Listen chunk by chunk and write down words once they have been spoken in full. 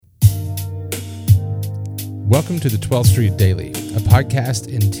Welcome to the 12th Street Daily, a podcast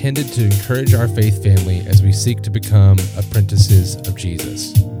intended to encourage our faith family as we seek to become apprentices of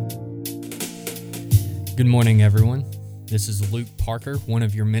Jesus. Good morning, everyone. This is Luke Parker, one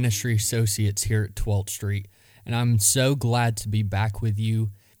of your ministry associates here at 12th Street, and I'm so glad to be back with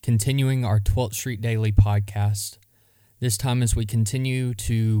you, continuing our 12th Street Daily podcast. This time as we continue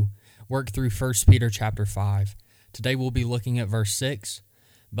to work through 1 Peter chapter 5. Today we'll be looking at verse 6.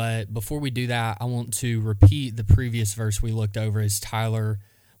 But before we do that, I want to repeat the previous verse we looked over as Tyler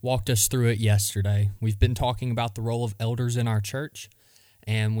walked us through it yesterday. We've been talking about the role of elders in our church,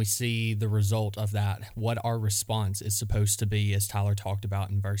 and we see the result of that, what our response is supposed to be, as Tyler talked about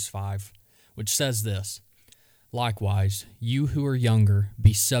in verse 5, which says this: "Likewise, you who are younger,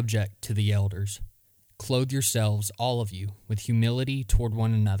 be subject to the elders. Clothe yourselves, all of you, with humility toward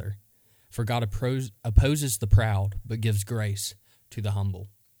one another. For God opposes the proud, but gives grace to the humble."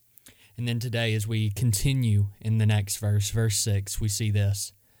 And then today, as we continue in the next verse, verse 6, we see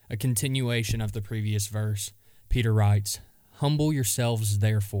this, a continuation of the previous verse. Peter writes, "Humble yourselves,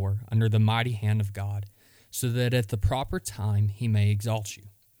 therefore, under the mighty hand of God, so that at the proper time he may exalt you."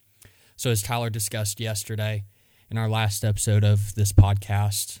 So as Tyler discussed yesterday in our last episode of this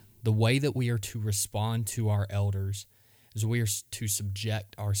podcast, the way that we are to respond to our elders is we are to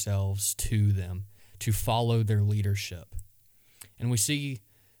subject ourselves to them, to follow their leadership. And we see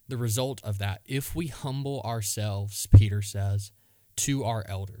the result of that. If we humble ourselves, Peter says, to our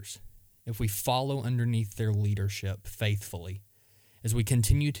elders, if we follow underneath their leadership faithfully, as we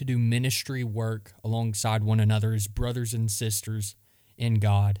continue to do ministry work alongside one another as brothers and sisters in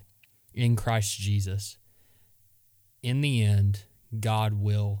God, in Christ Jesus, in the end, God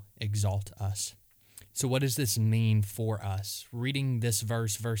will exalt us. So what does this mean for us? Reading this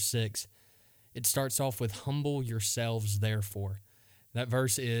verse, verse 6, it starts off with "humble yourselves, therefore." That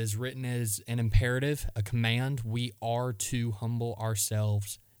verse is written as an imperative, a command. We are to humble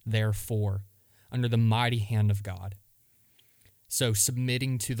ourselves, therefore, under the mighty hand of God. So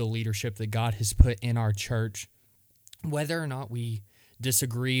submitting to the leadership that God has put in our church, whether or not we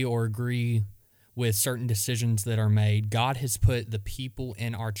disagree or agree with certain decisions that are made, God has put the people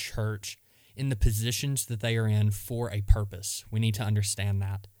in our church in the positions that they are in for a purpose. We need to understand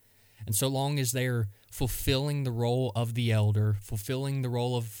that. And so long as they're fulfilling the role of the elder, fulfilling the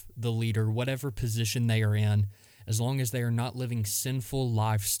role of the leader, whatever position they are in, as long as they are not living sinful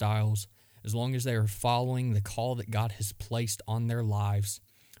lifestyles, as long as they are following the call that God has placed on their lives,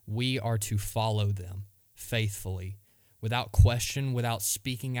 we are to follow them faithfully, without question, without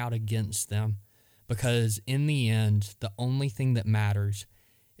speaking out against them, because in the end, the only thing that matters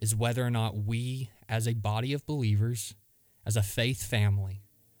is whether or not we, as a body of believers, as a faith family,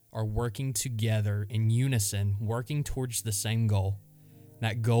 are working together in unison, working towards the same goal,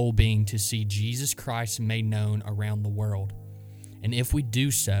 that goal being to see Jesus Christ made known around the world. And if we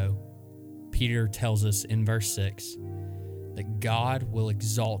do so, Peter tells us in verse 6 that God will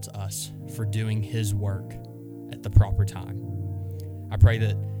exalt us for doing his work at the proper time. I pray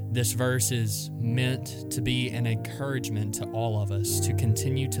that this verse is meant to be an encouragement to all of us to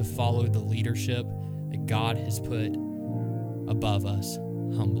continue to follow the leadership that God has put above us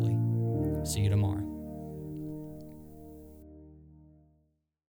humbly. See you tomorrow.